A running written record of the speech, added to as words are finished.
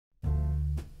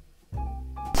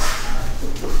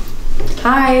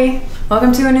Hi,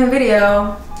 welcome to a new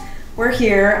video. We're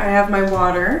here, I have my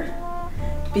water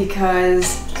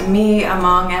because me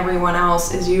among everyone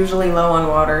else is usually low on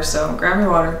water, so grab your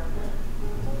water.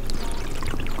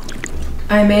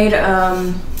 I made,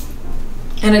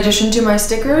 in addition to my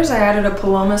stickers, I added a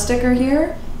Paloma sticker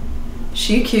here.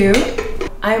 She cute.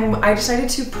 I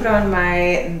decided to put on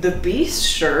my The Beast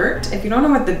shirt. If you don't know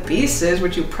what The Beast is,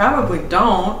 which you probably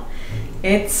don't,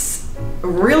 it's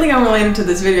really unrelated to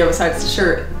this video besides the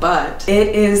shirt, but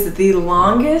it is the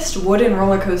longest wooden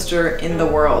roller coaster in the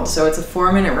world. So it's a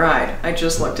 4-minute ride. I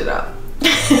just looked it up.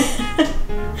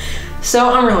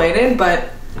 So unrelated,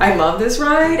 but I love this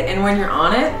ride, and when you're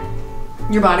on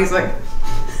it, your body's like,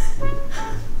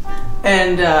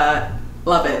 and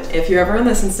love it. If you're ever in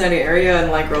the Cincinnati area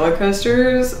and like roller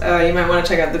coasters, you might want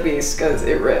to check out The Beast because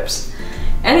it rips.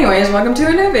 Anyways, welcome to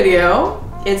a new video.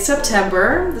 It's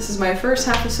September. This is my first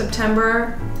half of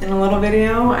September in a little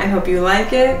video. I hope you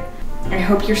like it. I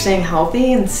hope you're staying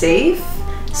healthy and safe.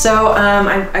 So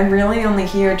I'm really only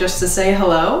here just to say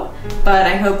hello, but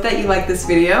I hope that you like this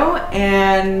video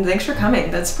and thanks for coming.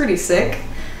 That's pretty sick.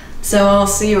 So I'll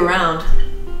see you around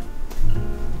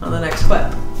on the next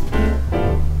clip.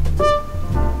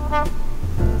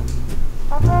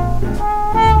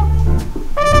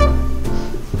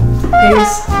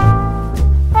 Peace.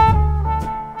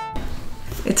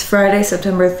 It's Friday,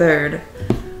 September 3rd.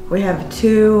 We have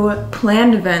 2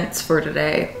 planned events for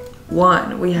today.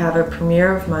 1, we have a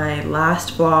premiere of my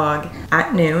last vlog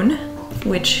at noon,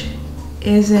 which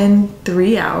is in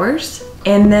 3 hours.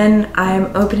 And then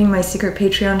I'm opening my secret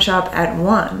Patreon shop at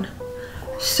 1.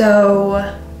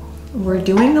 So we're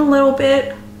doing a little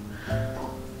bit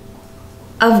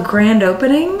of grand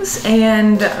openings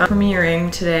and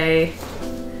premiering today.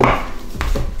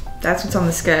 That's what's on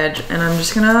the schedule, and I'm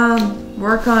just gonna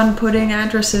work on putting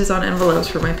addresses on envelopes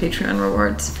for my Patreon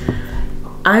rewards.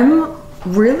 I'm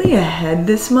really ahead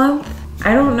this month.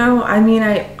 I don't know, I mean,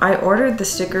 I ordered the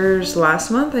stickers last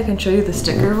month. I can show you the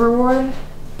sticker reward.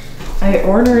 I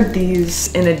ordered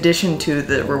these in addition to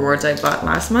the rewards I bought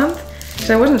last month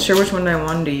because I wasn't sure which one I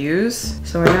wanted to use.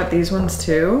 So I got these ones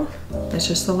too. It's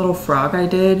just a little frog I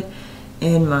did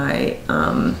in my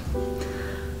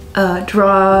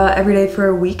draw every day for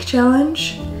a week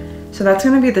challenge. So that's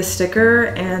gonna be the sticker,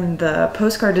 and the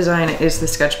postcard design is the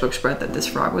sketchbook spread that this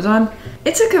frog was on.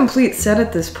 It's a complete set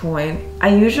at this point.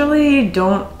 I usually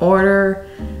don't order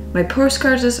my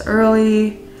postcards this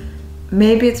early.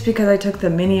 Maybe it's because I took the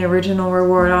mini original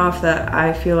reward off that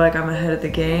I feel like I'm ahead of the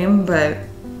game, but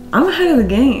I'm ahead of the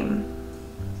game.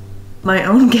 My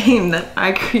own game that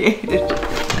I created.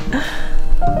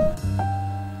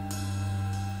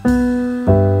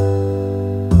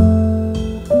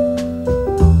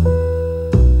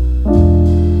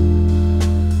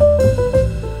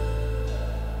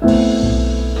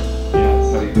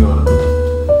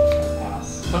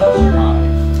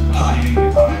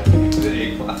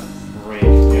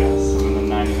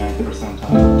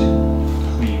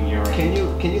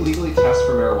 Can you legally test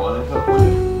for marijuana in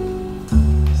California?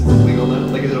 Since it's legal now?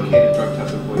 Like, is it okay to drug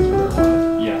test employees for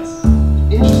marijuana? Yes.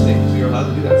 Interesting, so you're allowed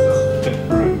to do that stuff. Fit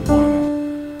for employment.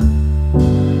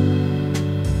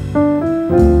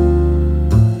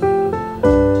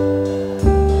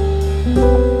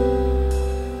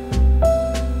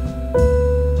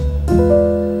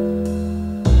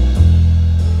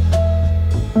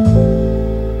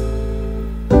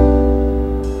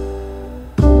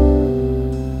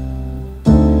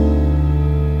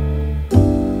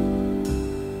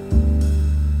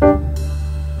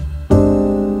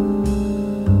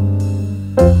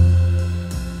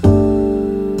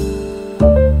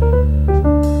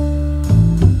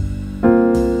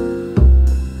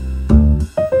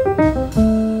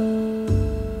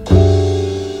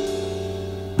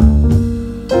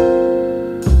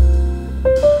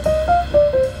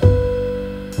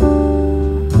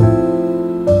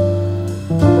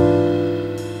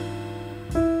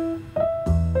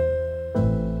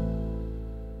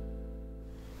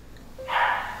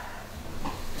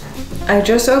 I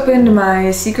just opened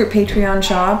my secret Patreon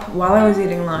shop while I was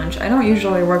eating lunch. I don't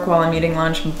usually work while I'm eating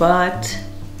lunch, but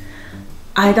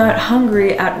I got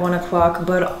hungry at 1 o'clock,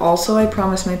 but also I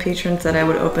promised my patrons that I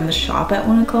would open the shop at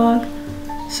 1 o'clock,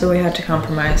 so we had to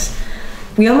compromise.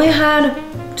 We only had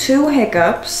 2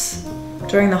 hiccups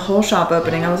during the whole shop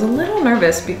opening. I was a little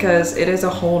nervous because it is a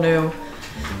whole new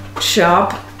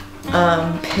shop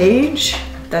page.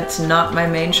 That's not my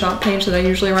main shop page that I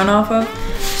usually run off of.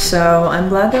 So I'm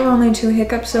glad there were only 2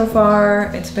 hiccups so far.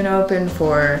 It's been open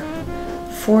for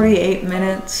 48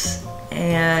 minutes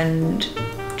and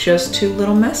just 2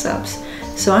 little mess ups.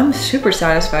 So I'm super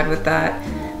satisfied with that.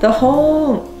 The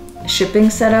whole shipping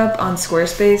setup on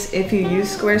Squarespace, if you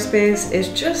use Squarespace, is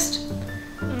just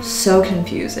so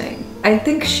confusing. I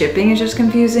think shipping is just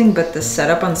confusing, but the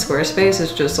setup on Squarespace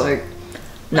is just like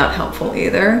not helpful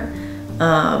either.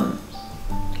 On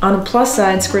the plus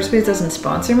side, Squarespace doesn't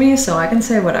sponsor me, so I can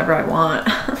say whatever I want.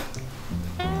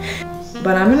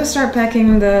 But I'm gonna start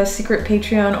packing the secret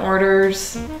Patreon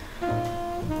orders.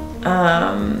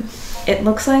 It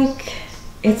looks like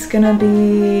it's gonna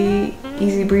be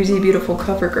easy breezy, beautiful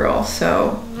cover girl,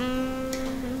 so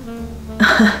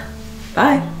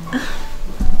bye.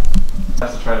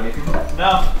 Have to try to meet people?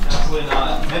 No, absolutely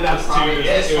not. And that's it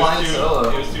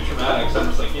was too traumatic, so I'm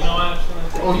just like, you know what? I'm just gonna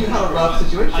take Oh, you had a rough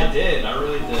situation? I did, I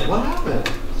really did. What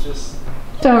happened? It's just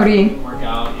Sorry. didn't work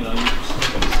out, you know, you just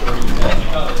make up a story in your head,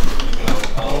 like, oh, this is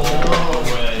gonna go all the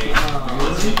way.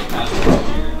 Once you get past it,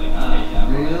 you're like,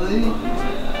 yeah. Really?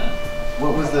 Yeah.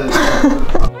 What was the...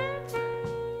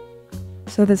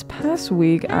 So this past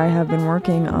week, I have been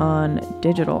working on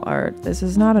digital art. This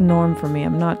is not a norm for me.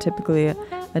 I'm not typically a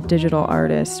digital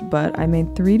artist, but I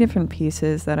made 3 different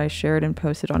pieces that I shared and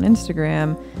posted on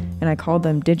Instagram, and I called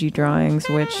them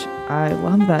digidrawings, which I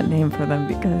love that name for them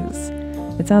because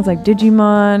it sounds like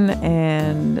Digimon,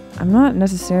 and I'm not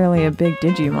necessarily a big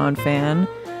Digimon fan,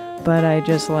 but I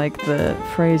just like the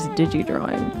phrase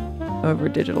digidrawing over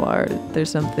digital art. There's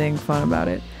something fun about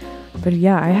it. But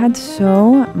yeah, I had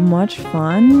so much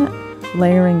fun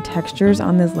layering textures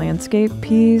on this landscape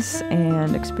piece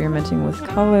and experimenting with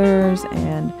colors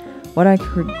and what I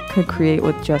could create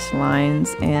with just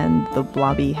lines and the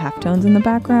blobby halftones in the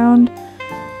background.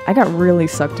 I got really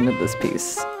sucked into this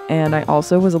piece, and I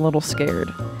also was a little scared.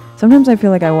 Sometimes I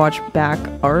feel like I watch back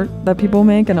art that people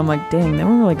make and I'm like, dang, they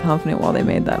were really confident while they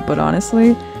made that. But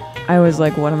honestly, I was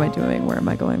like, what am I doing? Where am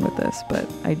I going with this? But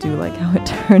I do like how it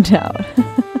turned out.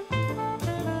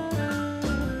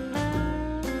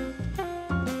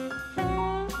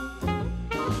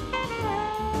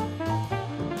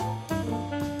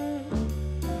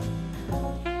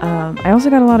 I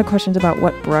also got a lot of questions about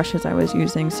what brushes I was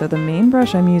using. So the main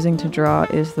brush I'm using to draw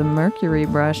is the Mercury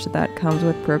brush that comes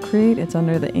with Procreate. It's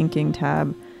under the inking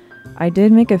tab. I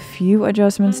did make a few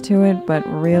adjustments to it, but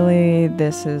really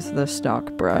this is the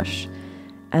stock brush.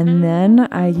 And then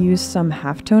I used some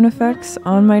halftone effects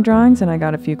on my drawings, and I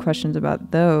got a few questions about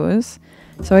those.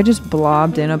 So I just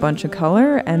blobbed in a bunch of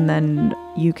color, and then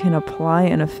you can apply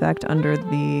an effect under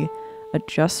the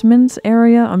adjustments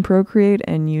area on Procreate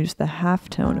and use the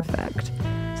halftone effect.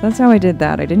 So that's how I did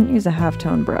that. I didn't use a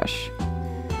halftone brush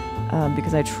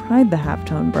because I tried the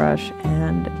halftone brush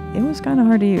and it was kind of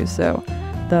hard to use, so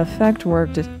the effect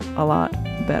worked a lot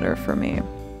better for me.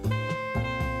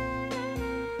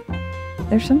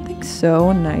 There's something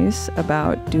so nice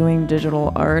about doing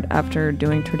digital art after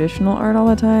doing traditional art all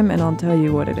the time, and I'll tell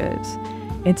you what it is.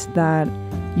 It's that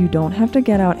you don't have to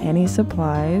get out any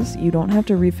supplies, you don't have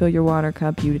to refill your water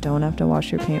cup, you don't have to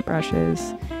wash your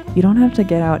paintbrushes, you don't have to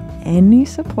get out any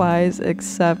supplies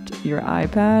except your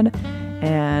iPad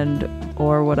and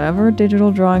or whatever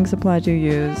digital drawing supplies you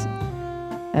use,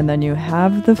 and then you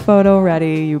have the photo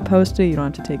ready, you post it, you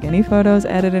don't have to take any photos,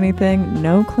 edit anything,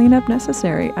 no cleanup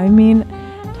necessary. I mean,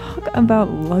 talk about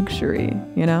luxury,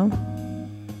 you know?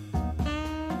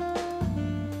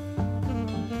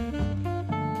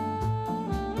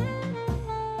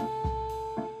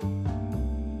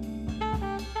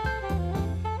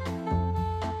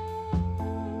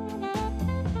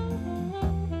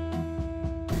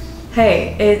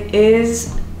 Hey, it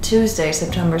is Tuesday,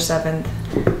 September 7th.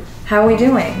 How are we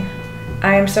doing?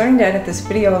 I am starting to edit this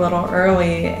video a little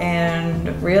early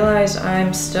and realize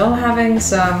I'm still having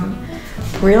some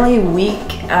really weak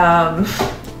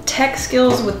tech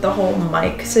skills with the whole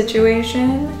mic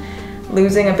situation.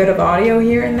 Losing a bit of audio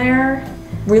here and there.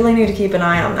 Really need to keep an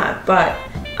eye on that, but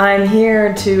I'm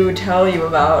here to tell you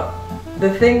about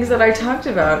the things that I talked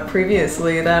about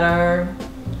previously that are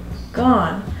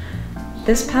gone.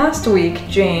 This past week,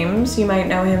 James, you might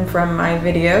know him from my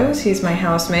videos, he's my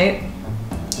housemate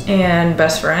and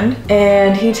best friend,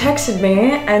 and he texted me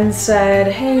and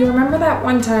said, hey, remember that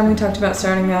one time we talked about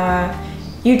starting a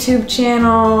YouTube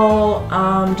channel?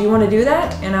 Do you want to do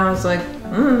that? And I was like,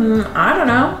 I don't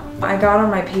know. I got on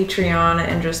my Patreon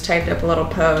and just typed up a little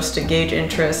post to gauge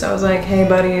interest. I was like, hey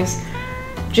buddies,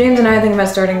 James and I think about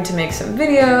starting to make some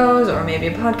videos or maybe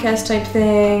a podcast type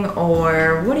thing,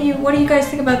 or what do you guys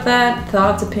think about that?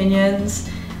 Thoughts, opinions,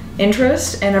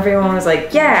 interest? And everyone was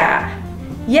like, yeah,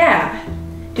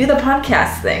 do the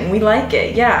podcast thing. We like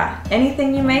it. Yeah,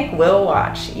 anything you make, we'll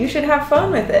watch. You should have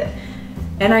fun with it.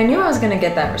 And I knew I was gonna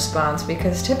get that response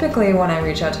because typically when I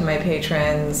reach out to my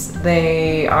patrons,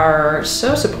 they are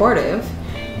so supportive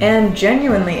and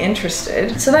genuinely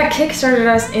interested. So that kickstarted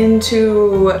us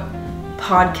into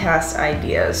podcast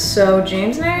ideas. So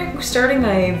James and I are starting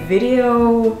a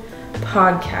video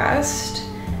podcast.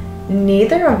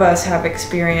 Neither of us have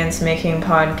experience making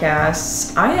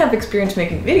podcasts. I have experience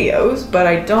making videos, but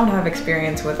I don't have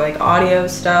experience with like audio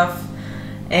stuff.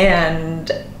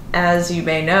 And as you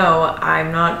may know,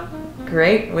 I'm not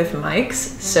great with mics,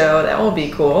 so that will be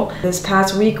cool. This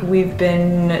past week we've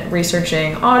been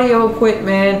researching audio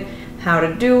equipment, how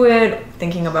to do it,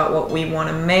 thinking about what we want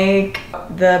to make.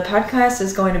 The podcast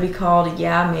is going to be called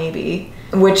Yeah Maybe,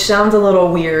 which sounds a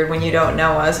little weird when you don't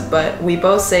know us, but we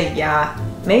both say yeah,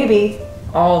 maybe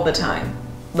all the time.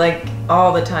 Like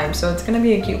all the time. So it's going to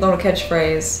be a cute little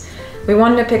catchphrase. We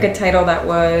wanted to pick a title that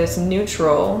was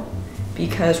neutral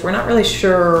because we're not really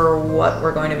sure what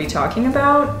we're going to be talking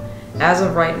about. As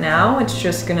of right now, it's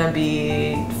just gonna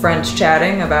be friends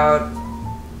chatting about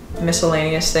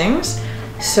miscellaneous things.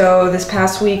 So this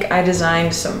past week, I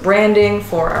designed some branding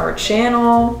for our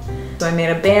channel. So I made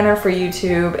a banner for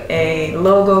YouTube, a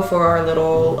logo for our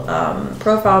little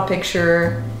profile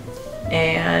picture,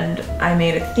 and I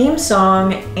made a theme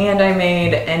song, and I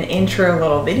made an intro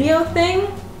little video thing.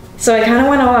 So I kind of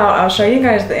went all out. I'll show you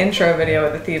guys the intro video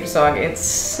of the theme song. It's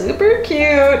super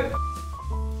cute.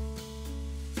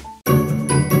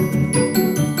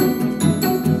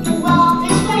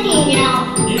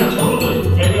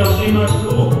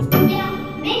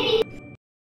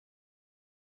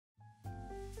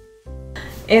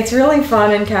 It's really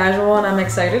fun and casual, and I'm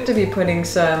excited to be putting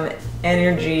some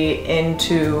energy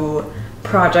into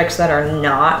projects that are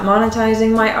not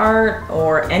monetizing my art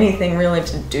or anything really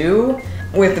to do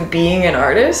with being an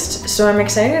artist. So I'm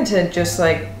excited to just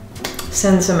like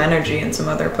send some energy in some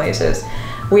other places.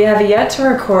 We have yet to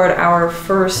record our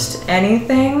first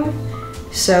anything,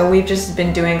 so we've just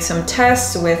been doing some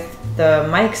tests with the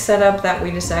mic setup that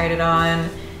we decided on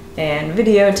and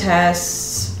video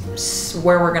tests,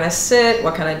 where we're gonna sit,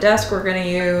 what kind of desk we're gonna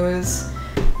use.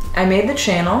 I made the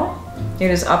channel.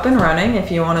 It is up and running if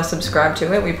you want to subscribe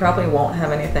to it. We probably won't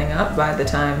have anything up by the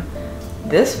time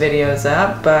this video is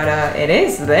up, but it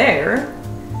is there.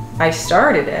 I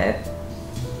started it.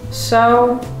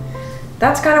 So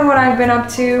that's kind of what I've been up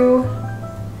to.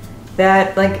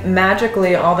 That like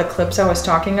magically all the clips I was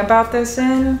talking about this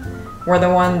in were the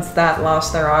ones that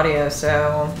lost their audio,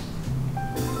 so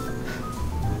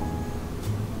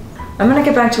I'm gonna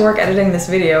get back to work editing this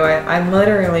video. I'm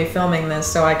literally filming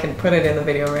this so I can put it in the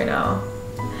video right now.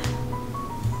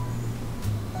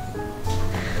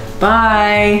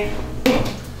 Bye!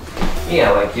 Yeah,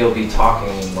 like you'll be talking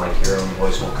and like your own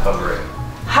voice will cover it.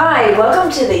 Hi,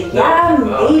 welcome to the Yeah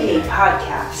Maybe okay.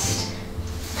 podcast.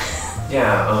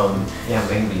 Yeah,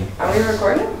 maybe. Are we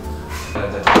recording?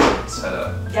 Set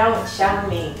up. Don't show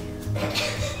me.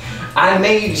 I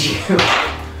made you.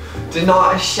 Do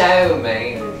not show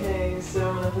me. Okay, so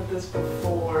I'm gonna put this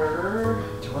before.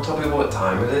 Do you want to tell people what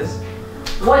time it is?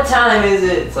 What time is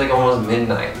it? It's like almost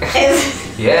midnight.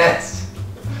 Is Yes.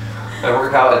 I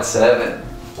work out at 7.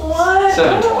 What?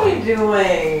 7:20. What are we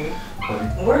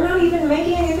doing? We're not even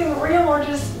making anything real. We're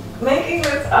just making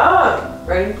this up.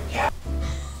 Ready?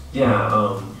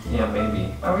 Yeah,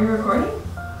 maybe. Are we recording?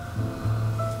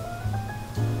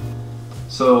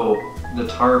 So, the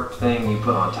tarp thing you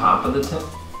put on top of the tent?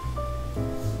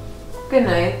 Good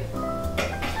night.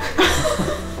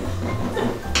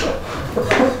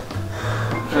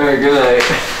 Alright, good night.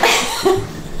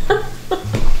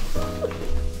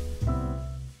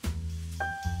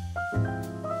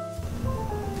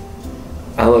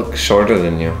 I look shorter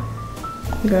than you.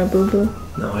 You got a boo-boo?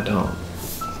 No, I don't.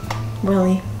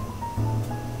 Willie.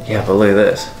 Yeah, but look at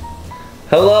this.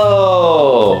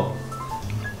 Hello!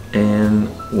 And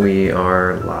we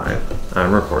are live.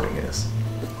 I'm recording this.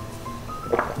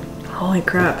 Holy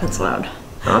crap, that's loud.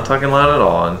 Not talking loud at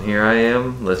all, and here I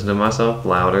am, listening to myself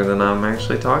louder than I'm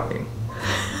actually talking.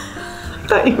 I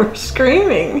thought you were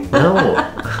screaming. No.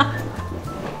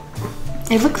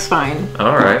 It looks fine.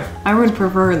 Alright. I would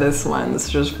prefer this lens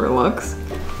just for looks.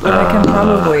 But I can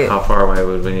probably... How far away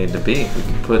would we need to be? We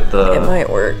can put the... It might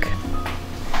work.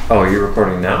 Oh, you're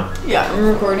recording now? Yeah, I'm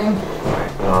recording.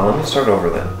 Alright, well, let me start over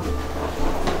then.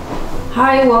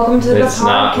 Hi, welcome to the It's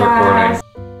not podcast.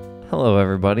 recording. Hello,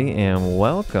 everybody, and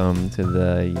welcome to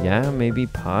the Yeah Maybe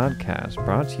podcast,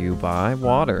 brought to you by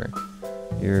water,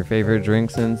 your favorite drink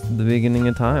since the beginning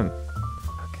of time.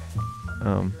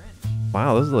 Okay.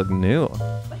 Wow, those look new.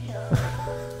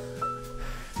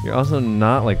 You're also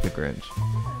not like the Grinch.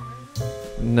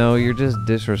 No, you're just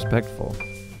disrespectful.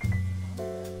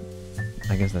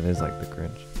 I guess that is like the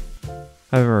Grinch.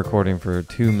 I've been recording for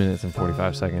 2 minutes and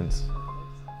 45 seconds.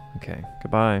 Okay,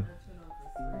 goodbye.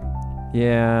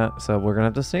 Yeah, so we're gonna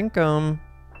have to sync them.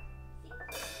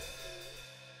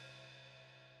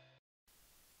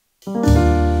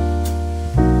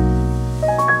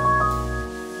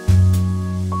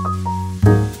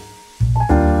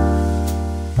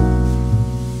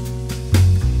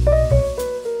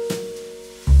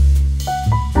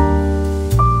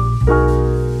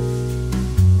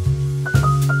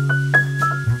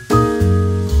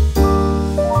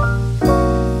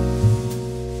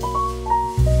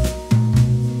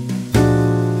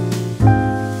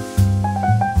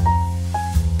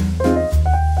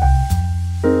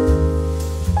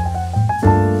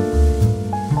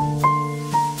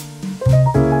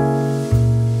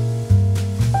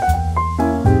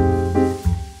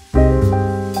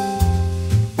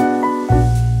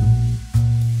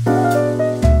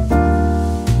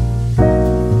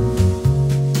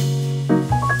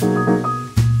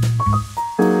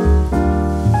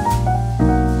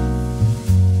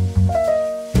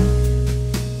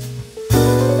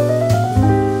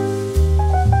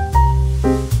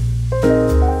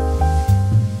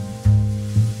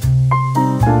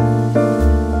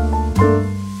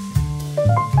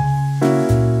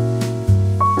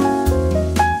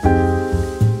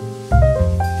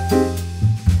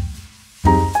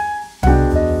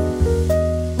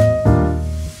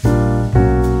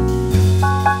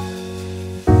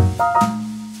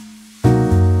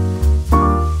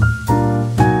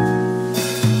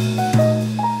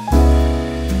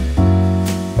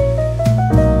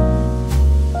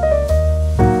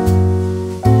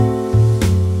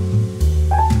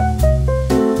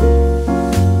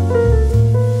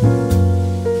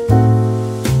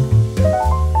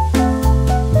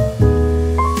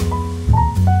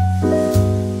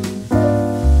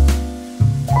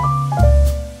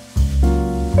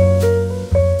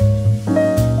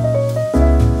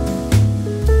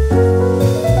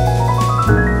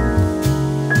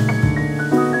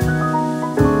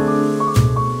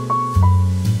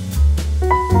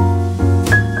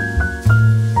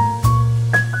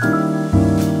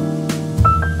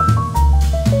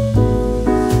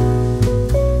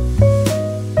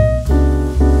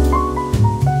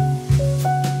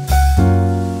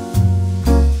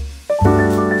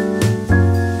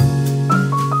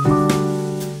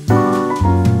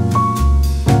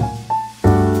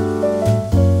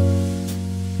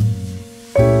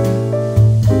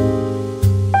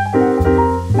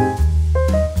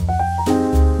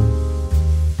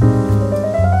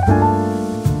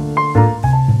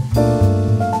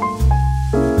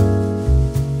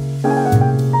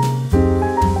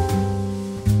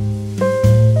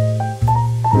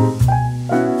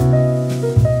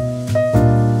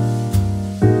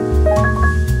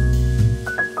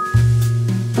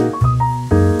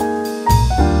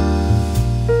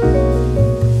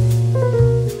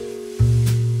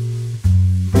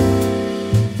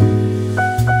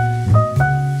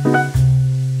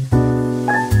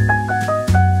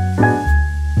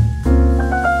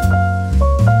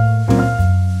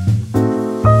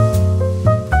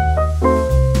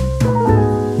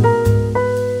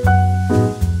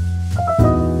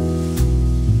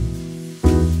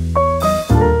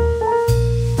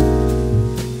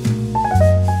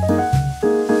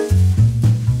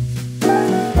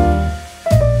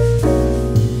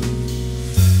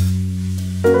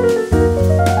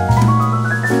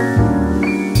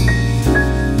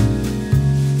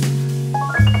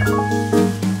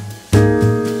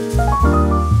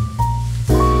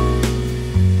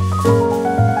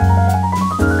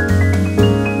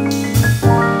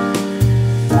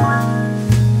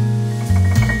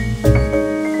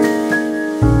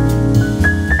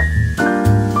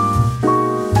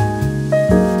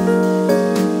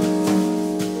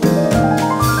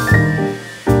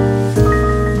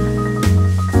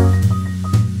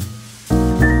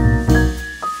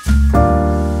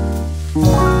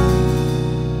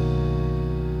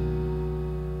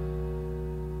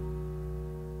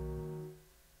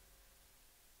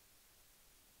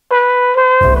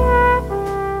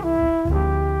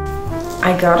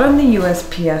 I got on the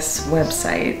USPS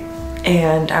website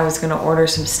and I was gonna order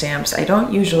some stamps. I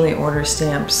don't usually order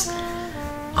stamps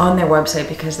on their website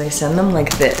because they send them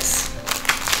like this.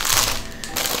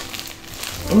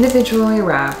 Individually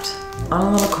wrapped on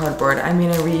a little cardboard. I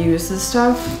mean, I reuse this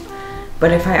stuff,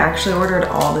 but if I actually ordered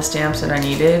all the stamps that I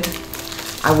needed,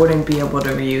 I wouldn't be able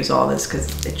to reuse all this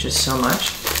because it's just so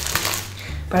much.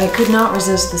 But I could not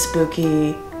resist the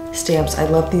spooky stamps. I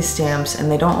love these stamps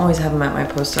and they don't always have them at my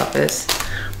post office.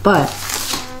 But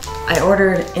I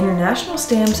ordered international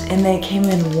stamps and they came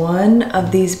in one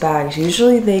of these bags.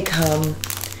 Usually they come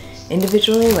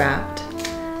individually wrapped,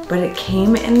 but it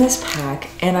came in this pack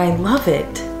and I love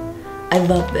it. I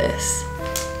love this.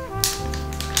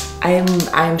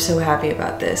 I'm so happy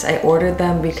about this. I ordered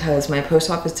them because my post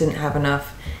office didn't have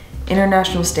enough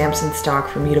international stamps in stock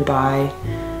for me to buy.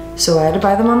 So I had to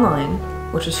buy them online,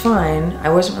 which was fine. I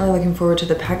wasn't really looking forward to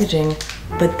the packaging,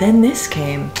 but then this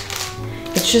came.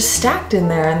 It's just stacked in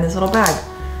there in this little bag.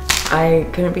 I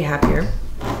couldn't be happier.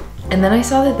 And then I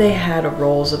saw that they had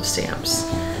rolls of stamps.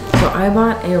 So I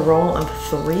bought a roll of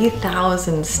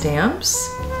 3,000 stamps.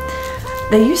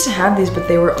 They used to have these, but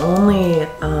they were only,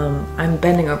 I'm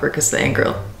bending over because the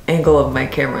angle of my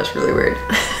camera is really weird.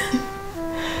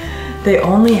 They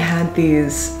only had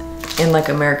these in like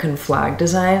American flag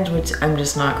designs, which I'm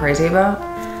just not crazy about.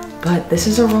 But this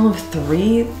is a roll of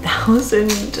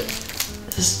 3,000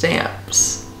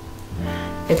 stamps.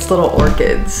 It's little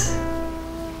orchids.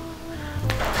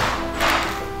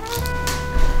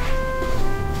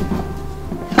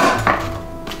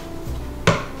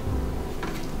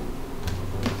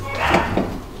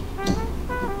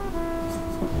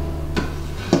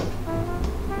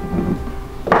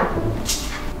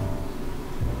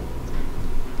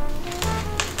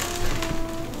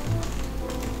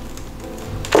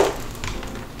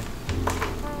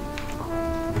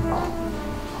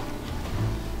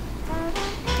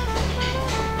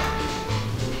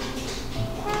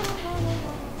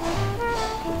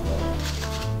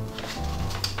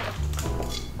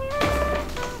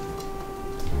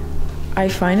 I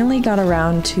finally got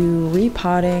around to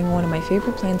repotting one of my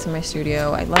favorite plants in my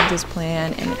studio. I love this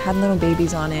plant and it had little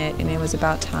babies on it, and it was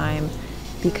about time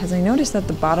because I noticed that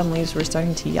the bottom leaves were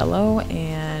starting to yellow,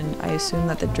 and I assumed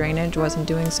that the drainage wasn't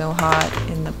doing so hot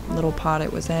in the little pot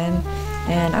it was in.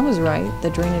 And I was right,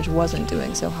 the drainage wasn't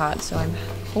doing so hot, so I'm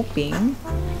hoping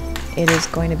it is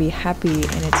going to be happy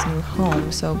in its new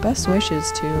home. So best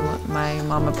wishes to my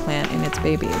mama plant and its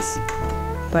babies.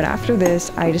 But after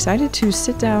this, I decided to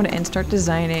sit down and start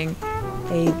designing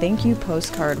a thank you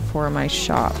postcard for my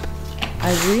shop.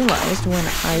 I realized when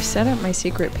I set up my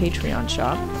secret Patreon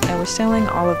shop, I was selling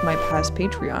all of my past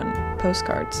Patreon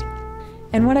postcards.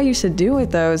 And what I used to do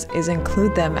with those is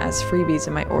include them as freebies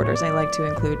in my orders. I like to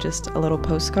include just a little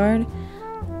postcard.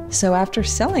 So after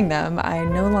selling them, I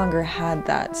no longer had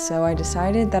that. So I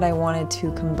decided that I wanted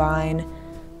to combine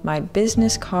my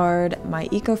business card, my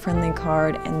eco-friendly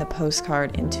card, and the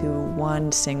postcard into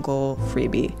one single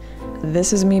freebie.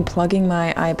 This is me plugging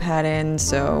my iPad in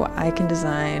so I can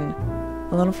design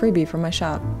a little freebie for my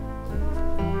shop.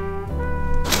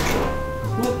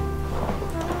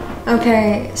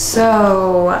 Okay,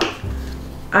 so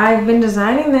I've been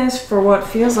designing this for what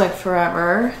feels like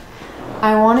forever.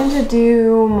 I wanted to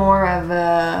do more of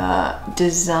a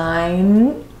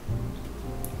design-based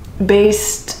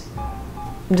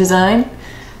design,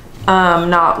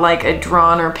 not like a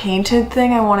drawn or painted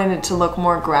thing. I wanted it to look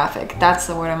more graphic. That's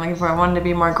the word I'm looking for. I wanted it to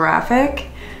be more graphic,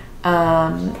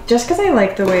 just because I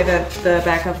like the way that the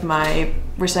back of my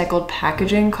recycled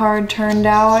packaging card turned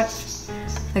out.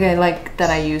 Like, I like that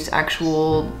I used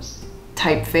actual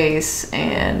typeface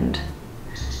and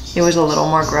it was a little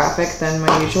more graphic than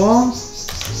my usual.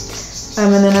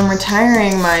 And then I'm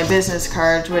retiring my business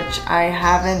cards, which I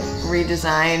haven't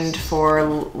redesigned for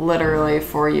literally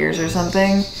 4 years or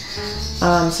something.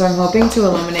 So I'm hoping to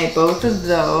eliminate both of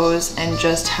those and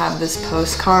just have this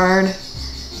postcard.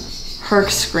 Herc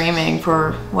screaming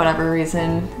for whatever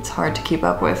reason. It's hard to keep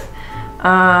up with.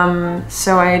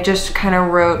 So I just kind of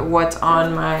wrote what's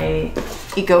on my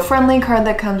eco-friendly card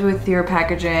that comes with your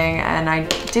packaging, and I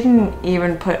didn't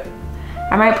even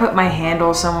I might put my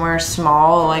handle somewhere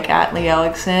small, like at Leigh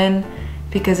Ellexson,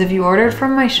 because if you ordered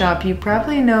from my shop, you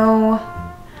probably know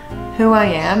who I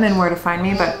am and where to find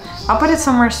me, but I'll put it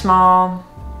somewhere small.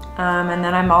 And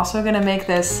then I'm also gonna make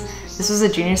this was a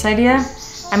genius idea.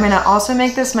 I'm gonna also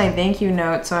make this my thank you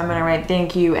note, so I'm gonna write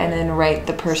thank you and then write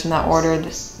the person that ordered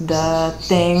the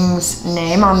thing's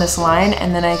name on this line,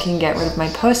 and then I can get rid of my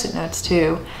post-it notes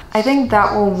too. I think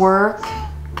that will work,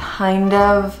 kind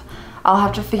of. I'll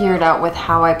have to figure it out with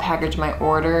how I package my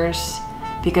orders,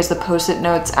 because the post-it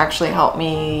notes actually help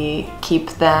me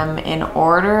keep them in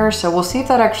order. So we'll see if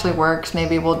that actually works.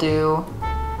 Maybe we'll do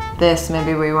this,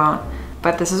 maybe we won't.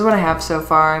 But this is what I have so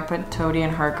far. I put Toadie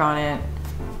and Herc on it.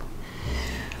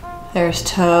 There's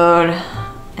Toad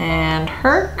and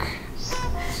Herc.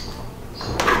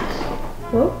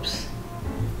 Whoops.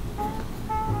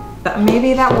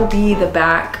 Maybe that will be the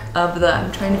back of the,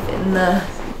 I'm trying to fit in the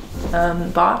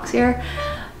box here.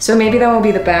 So maybe that will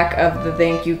be the back of the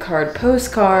thank you card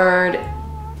postcard,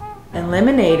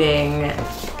 eliminating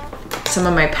some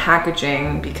of my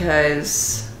packaging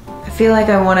because I feel like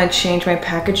I want to change my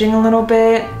packaging a little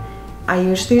bit. I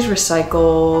use these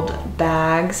recycled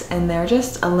bags and they're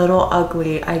just a little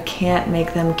ugly. I can't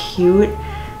make them cute.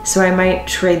 So I might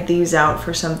trade these out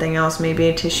for something else, maybe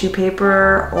a tissue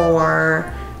paper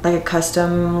or like a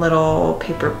custom little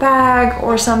paper bag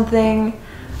or something.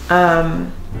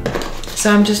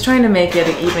 So I'm just trying to make it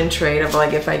an even trade of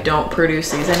like, if I don't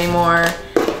produce these anymore,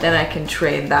 then I can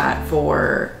trade that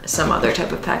for some other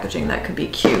type of packaging that could be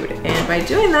cute. And by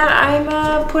doing that,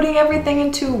 I'm putting everything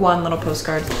into one little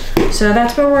postcard. So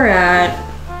that's where we're at.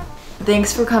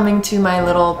 Thanks for coming to my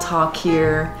little talk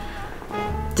here.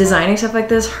 Designing stuff like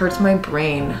this hurts my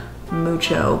brain.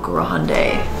 Mucho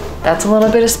grande. That's a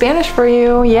little bit of Spanish for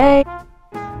you, yay.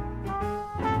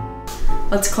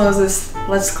 Let's close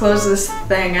this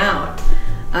thing out.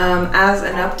 As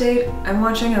an update, I'm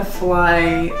watching a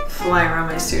fly around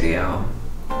my studio.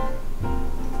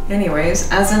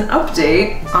 Anyways, as an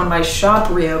update on my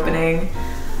shop reopening,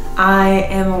 I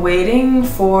am waiting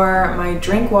for my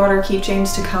drink water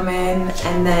keychains to come in,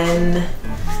 and then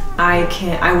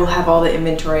I will have all the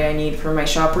inventory I need for my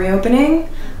shop reopening.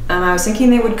 I was thinking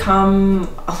they would come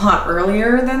a lot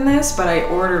earlier than this, but I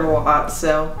ordered a lot,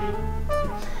 so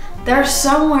they're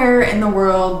somewhere in the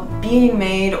world being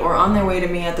made or on their way to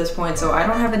me at this point, so I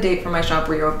don't have a date for my shop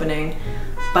reopening,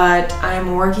 but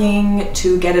I'm working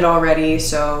to get it all ready,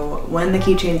 so when the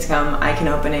keychains come, I can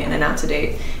open it and announce a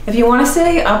date. If you want to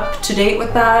stay up to date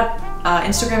with that,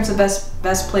 Instagram's the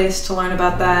best place to learn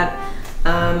about that.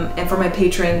 And for my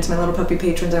patrons, my little puppy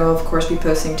patrons, I will of course be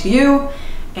posting to you.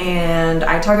 And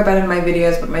I talk about it in my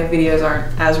videos, but my videos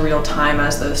aren't as real time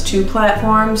as those two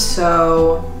platforms,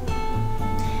 so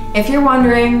if you're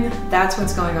wondering, that's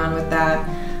what's going on with that.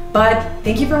 But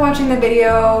thank you for watching the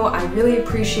video. I really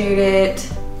appreciate it.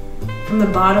 From the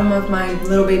bottom of my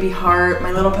little baby heart,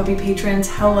 my little puppy patrons,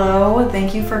 hello.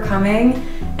 Thank you for coming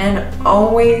and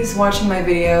always watching my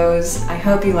videos. I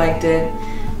hope you liked it.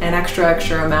 An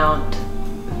extra amount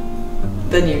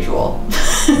than usual.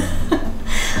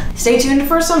 Stay tuned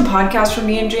for some podcasts from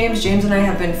me and James. James and I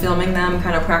have been filming them,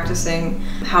 kind of practicing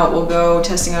how it will go,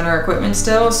 testing on our equipment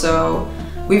still. So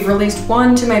we've released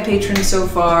one to my patrons so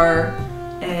far,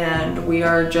 and we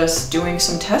are just doing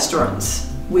some test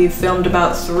runs. We've filmed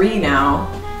about 3 now,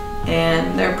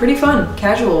 and they're pretty fun,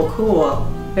 casual, cool,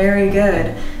 very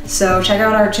good. So check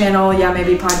out our channel, Yeah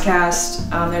Maybe Podcast.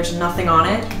 There's nothing on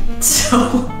it,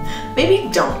 so maybe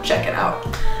don't check it out.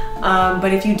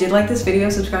 But if you did like this video,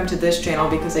 subscribe to this channel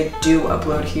because I do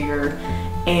upload here,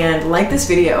 and like this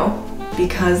video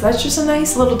because that's just a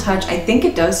nice little touch. I think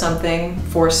it does something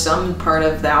for some part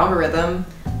of the algorithm.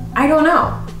 I don't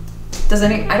know.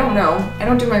 I don't know. I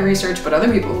don't do my research, but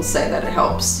other people will say that it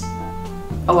helps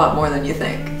a lot more than you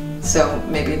think. So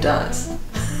maybe it does.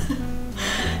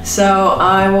 So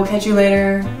I will catch you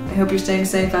later. I hope you're staying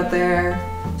safe out there.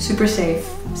 Super safe.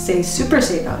 Stay super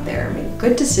safe out there. Make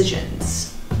good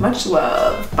decisions. Much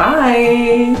love.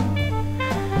 Bye.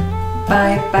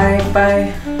 Bye, bye,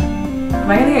 bye. Am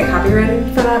I gonna get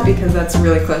copyrighted for that? Because that's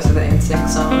really close to the NSYNC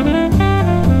song.